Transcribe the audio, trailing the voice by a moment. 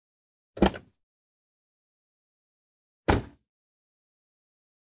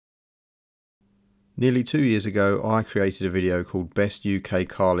Nearly 2 years ago, I created a video called Best UK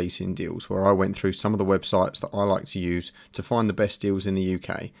Car Leasing Deals, where I went through some of the websites that I like to use to find the best deals in the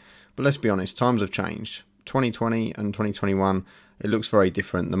UK. But let's be honest, times have changed. 2020 and 2021, it looks very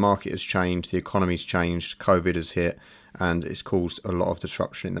different. The market has changed, the economy's changed, COVID has hit, and it's caused a lot of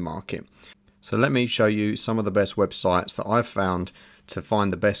disruption in the market. So let me show you some of the best websites that I've found to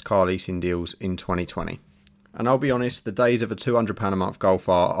find the best car leasing deals in 2020. And I'll be honest, the days of a £200 a month Golf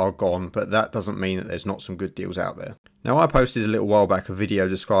R are gone, but that doesn't mean that there's not some good deals out there. Now, I posted a little while back a video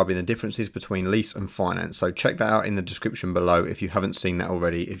describing the differences between lease and finance, so check that out in the description below if you haven't seen that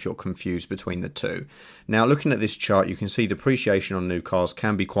already, if you're confused between the two. Now, looking at this chart, you can see depreciation on new cars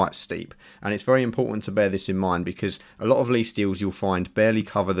can be quite steep, and it's very important to bear this in mind because a lot of lease deals you'll find barely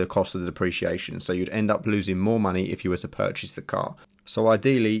cover the cost of the depreciation, so you'd end up losing more money if you were to purchase the car. So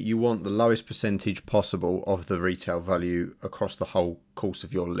ideally, you want the lowest percentage possible of the retail value across the whole course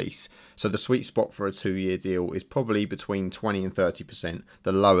of your lease. So the sweet spot for a 2-year deal is probably between 20 and 30%.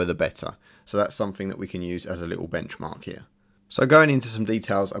 The lower the better. So that's something that we can use as a little benchmark here. So going into some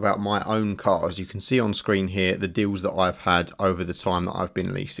details about my own cars, you can see on screen here the deals that I've had over the time that I've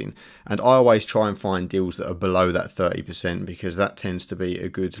been leasing. And I always try and find deals that are below that 30% because that tends to be a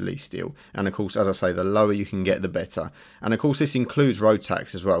good lease deal. And of course, as I say, the lower you can get, the better. And of course, this includes road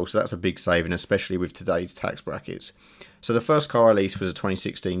tax as well. So that's a big saving, especially with today's tax brackets. So the first car I leased was a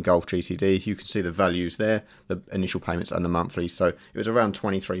 2016 Golf GTD. You can see the values there, the initial payments and the monthly. So it was around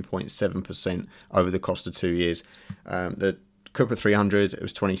 23.7% over the cost of 2 years. The Cupra 300, it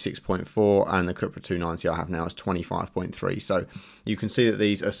was 26.4, and the Cupra 290 I have now is 25.3. So you can see that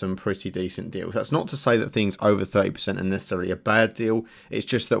these are some pretty decent deals. That's not to say that things over 30% are necessarily a bad deal. It's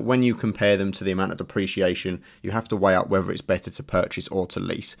just that when you compare them to the amount of depreciation, you have to weigh up whether it's better to purchase or to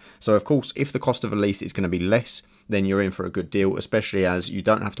lease. So of course, if the cost of a lease is going to be less, then you're in for a good deal, especially as you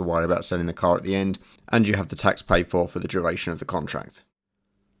don't have to worry about selling the car at the end, and you have the tax paid for the duration of the contract.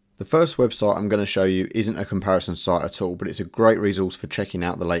 The first website I'm going to show you isn't a comparison site at all, but it's a great resource for checking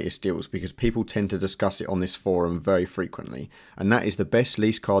out the latest deals because people tend to discuss it on this forum very frequently, and that is the best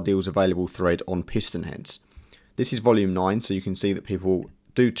lease car deals available thread on PistonHeads. This is volume 9, so you can see that people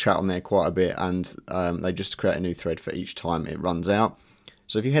do chat on there quite a bit, and they just create a new thread for each time it runs out.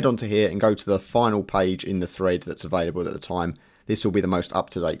 So if you head onto here and go to the final page in the thread that's available at the time, this will be the most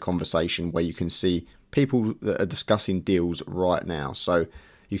up-to-date conversation where you can see people that are discussing deals right now. So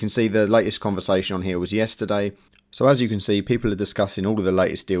you can see the latest conversation on here was yesterday. So as you can see, people are discussing all of the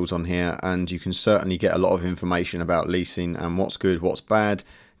latest deals on here, and you can certainly get a lot of information about leasing and what's good, what's bad,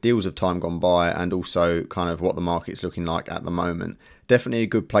 deals of time gone by, and also kind of what the market's looking like at the moment. Definitely a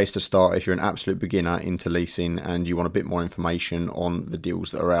good place to start if you're an absolute beginner into leasing and you want a bit more information on the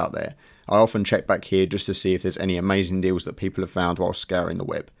deals that are out there. I often check back here just to see if there's any amazing deals that people have found while scouring the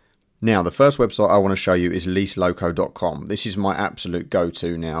web. Now, the first website I want to show you is leaseloco.com. This is my absolute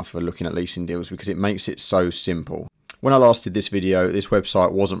go-to now for looking at leasing deals because it makes it so simple. When I last did this video, this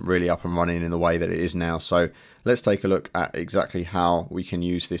website wasn't really up and running in the way that it is now. So let's take a look at exactly how we can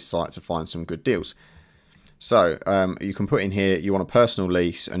use this site to find some good deals. So you can put in here, you want a personal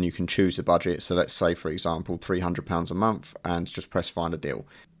lease and you can choose the budget. So let's say, for example, £300 a month and just press find a deal.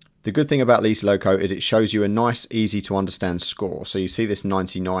 The good thing about Lease Loco is it shows you a nice, easy to understand score. So you see this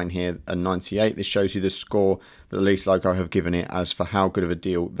 99 here and 98. This shows you the score that Lease Loco have given it as for how good of a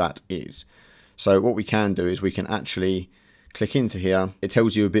deal that is. So what we can do is we can actually click into here. It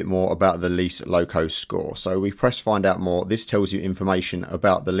tells you a bit more about the Lease Loco score. So we press find out more. This tells you information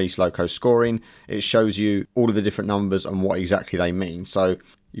about the Lease Loco scoring. It shows you all of the different numbers and what exactly they mean. So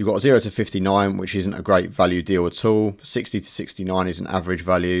you've got 0 to 59, which isn't a great value deal at all. 60 to 69 is an average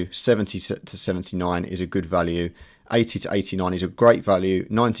value. 70 to 79 is a good value. 80 to 89 is a great value.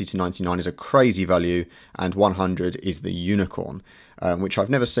 90 to 99 is a crazy value. And 100 is the unicorn, which I've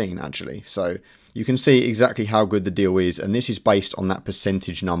never seen actually. So you can see exactly how good the deal is. And this is based on that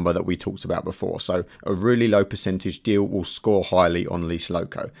percentage number that we talked about before. So a really low percentage deal will score highly on Lease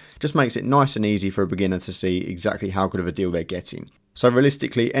Loco. Just makes it nice and easy for a beginner to see exactly how good of a deal they're getting. So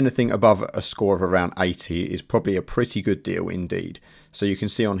realistically, anything above a score of around 80 is probably a pretty good deal indeed. So you can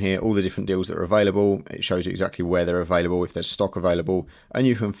see on here all the different deals that are available. It shows you exactly where they're available, if there's stock available, and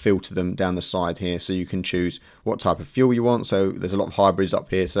you can filter them down the side here so you can choose what type of fuel you want. So there's a lot of hybrids up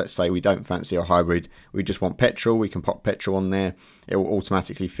here. So let's say we don't fancy a hybrid, we just want petrol. We can pop petrol on there. It will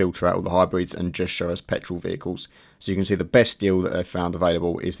automatically filter out all the hybrids and just show us petrol vehicles. So you can see the best deal that they've found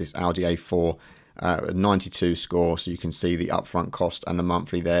available is this Audi A4. 92 score, so you can see the upfront cost and the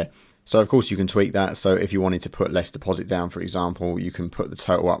monthly there. So of course you can tweak that. So if you wanted to put less deposit down, for example, you can put the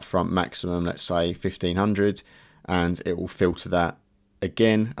total upfront maximum, let's say 1500, and it will filter that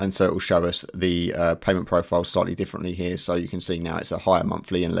again, and so it will show us the payment profile slightly differently here. So you can see now it's a higher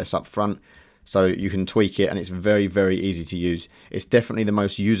monthly and less upfront. So you can tweak it, and it's very, very easy to use. It's definitely the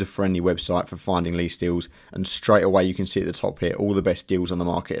most user-friendly website for finding lease deals, and straight away you can see at the top here all the best deals on the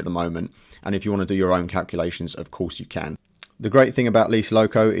market at the moment. And if you want to do your own calculations, of course you can. The great thing about Lease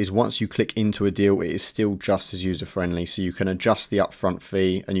Loco is once you click into a deal, it is still just as user-friendly. So you can adjust the upfront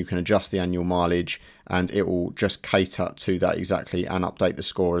fee and you can adjust the annual mileage, and it will just cater to that exactly and update the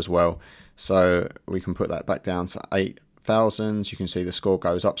score as well. So we can put that back down to 8,000. You can see the score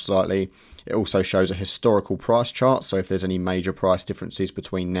goes up slightly. It also shows a historical price chart. So if there's any major price differences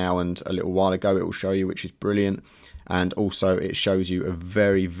between now and a little while ago, it will show you, which is brilliant. And also it shows you a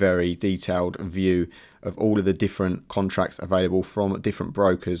very, very detailed view of all of the different contracts available from different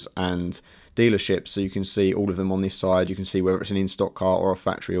brokers and dealerships. So you can see all of them on this side. You can see whether it's an in-stock car or a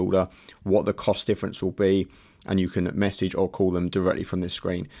factory order, what the cost difference will be, and you can message or call them directly from this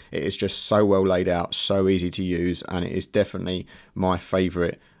screen. It is just so well laid out, so easy to use, and it is definitely my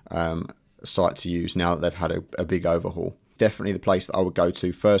favorite site to use now that they've had a big overhaul. Definitely the place that I would go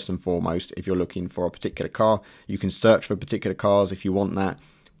to first and foremost if you're looking for a particular car. You can search for particular cars if you want that,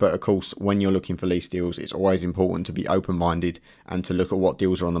 but of course when you're looking for lease deals, it's always important to be open-minded and to look at what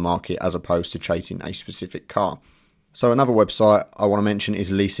deals are on the market as opposed to chasing a specific car. So another website I want to mention is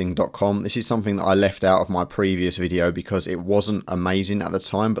leasing.com. This is something that I left out of my previous video because it wasn't amazing at the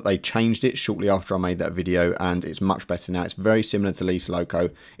time, but they changed it shortly after I made that video and it's much better now. It's very similar to Lease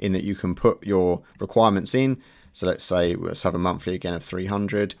Loco in that you can put your requirements in. So let's have a monthly again of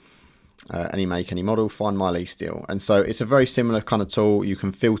 300, any make, any model, find my lease deal. And so it's a very similar kind of tool. You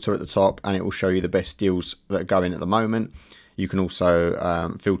can filter at the top and it will show you the best deals that are going at the moment. You can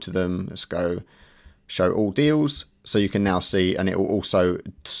also filter them. Let's go show all deals. So you can now see, and it will also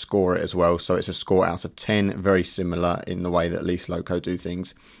score it as well. So it's a score out of 10, very similar in the way that Lease Loco do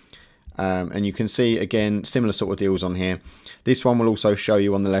things. And you can see, again, similar sort of deals on here. This one will also show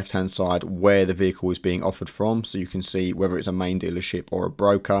you on the left hand side where the vehicle is being offered from, so you can see whether it's a main dealership or a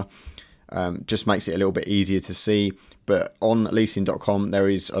broker. Just makes it a little bit easier to see. But on leasing.com there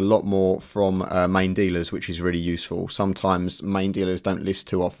is a lot more from main dealers, which is really useful. Sometimes main dealers don't list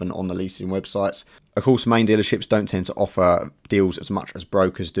too often on the leasing websites. Of course, main dealerships don't tend to offer deals as much as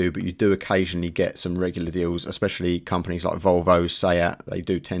brokers do, but you do occasionally get some regular deals, especially companies like Volvo, Seat. They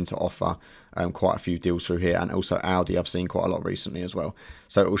do tend to offer quite a few deals through here, and also Audi I've seen quite a lot recently as well.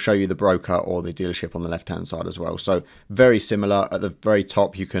 So it will show you the broker or the dealership on the left hand side as well. So very similar. At the very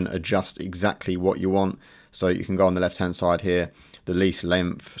top you can adjust exactly what you want. So you can go on the left hand side here, the lease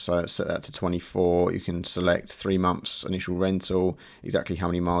length, so set that to 24. You can select 3 months initial rental, exactly how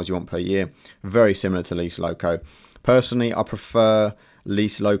many miles you want per year. Very similar to Lease Loco. Personally, I prefer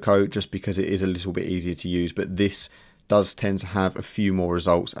Lease Loco just because it is a little bit easier to use, but this does tend to have a few more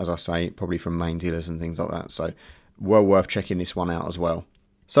results, as I say, probably from main dealers and things like that. So well worth checking this one out as well.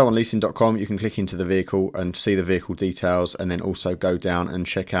 So on leasing.com you can click into the vehicle and see the vehicle details, and then also go down and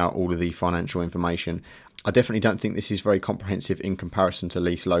check out all of the financial information. I definitely don't think this is very comprehensive in comparison to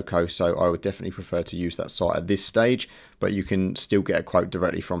Lease Loco, so I would definitely prefer to use that site at this stage, but you can still get a quote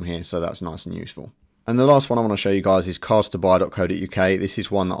directly from here, so that's nice and useful. And the last one I want to show you guys is carstobuy.co.uk. This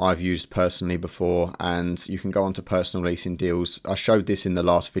is one that I've used personally before, and you can go onto personal leasing deals. I showed this in the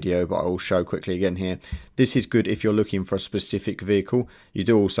last video, but I will show quickly again here. This is good if you're looking for a specific vehicle. You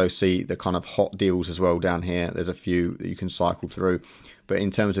do also see the kind of hot deals as well down here. There's a few that you can cycle through. But in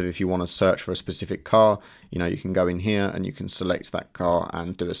terms of if you want to search for a specific car, you know, you can go in here and you can select that car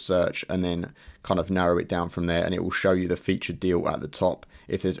and do a search and then kind of narrow it down from there, and it will show you the featured deal at the top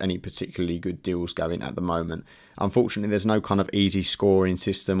if there's any particularly good deals going at the moment. Unfortunately, there's no kind of easy scoring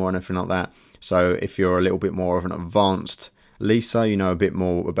system or anything like that. So if you're a little bit more of an advanced leaser, you know a bit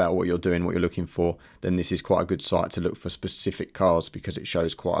more about what you're doing, what you're looking for, then this is quite a good site to look for specific cars because it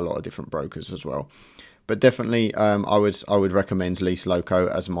shows quite a lot of different brokers as well. But definitely, I would recommend Lease Loco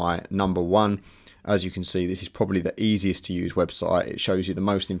as my number one. As you can see, this is probably the easiest to use website. It shows you the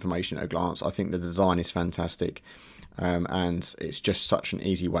most information at a glance. I think the design is fantastic, and it's just such an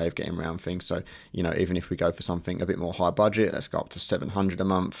easy way of getting around things. So, you know, even if we go for something a bit more high budget, let's go up to 700 a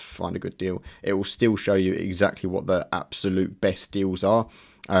month, find a good deal. It will still show you exactly what the absolute best deals are.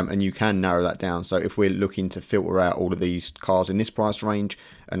 And you can narrow that down. So if we're looking to filter out all of these cars in this price range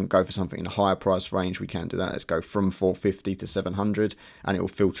and go for something in a higher price range, we can do that. Let's go from 450 to 700, and it will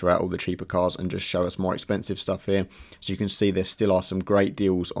filter out all the cheaper cars and just show us more expensive stuff here. So you can see there still are some great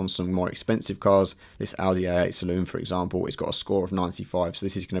deals on some more expensive cars. This Audi A8 Saloon, for example, it's got a score of 95, so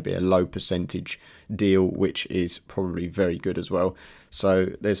this is going to be a low percentage deal, which is probably very good as well. So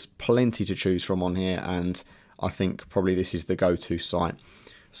there's plenty to choose from on here, and I think probably this is the go-to site.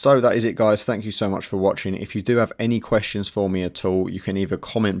 So that is it, guys. Thank you so much for watching. If you do have any questions for me at all, you can either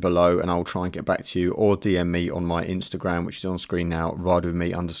comment below and I'll try and get back to you, or DM me on my Instagram, which is on screen now,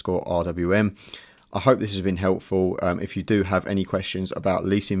 ridewithme_RWM. I hope this has been helpful. If you do have any questions about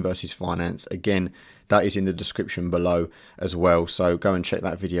leasing versus finance, again, that is in the description below as well. So go and check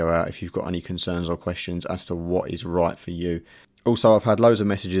that video out if you've got any concerns or questions as to what is right for you. Also, I've had loads of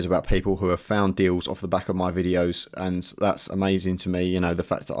messages about people who have found deals off the back of my videos, and that's amazing to me. You know, the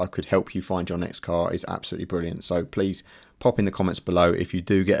fact that I could help you find your next car is absolutely brilliant. So please pop in the comments below if you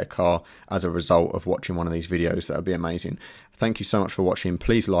do get a car as a result of watching one of these videos. That would be amazing. Thank you so much for watching.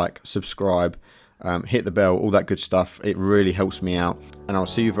 Please like, subscribe, hit the bell, all that good stuff. It really helps me out, and I'll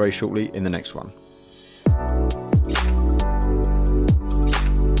see you very shortly in the next one.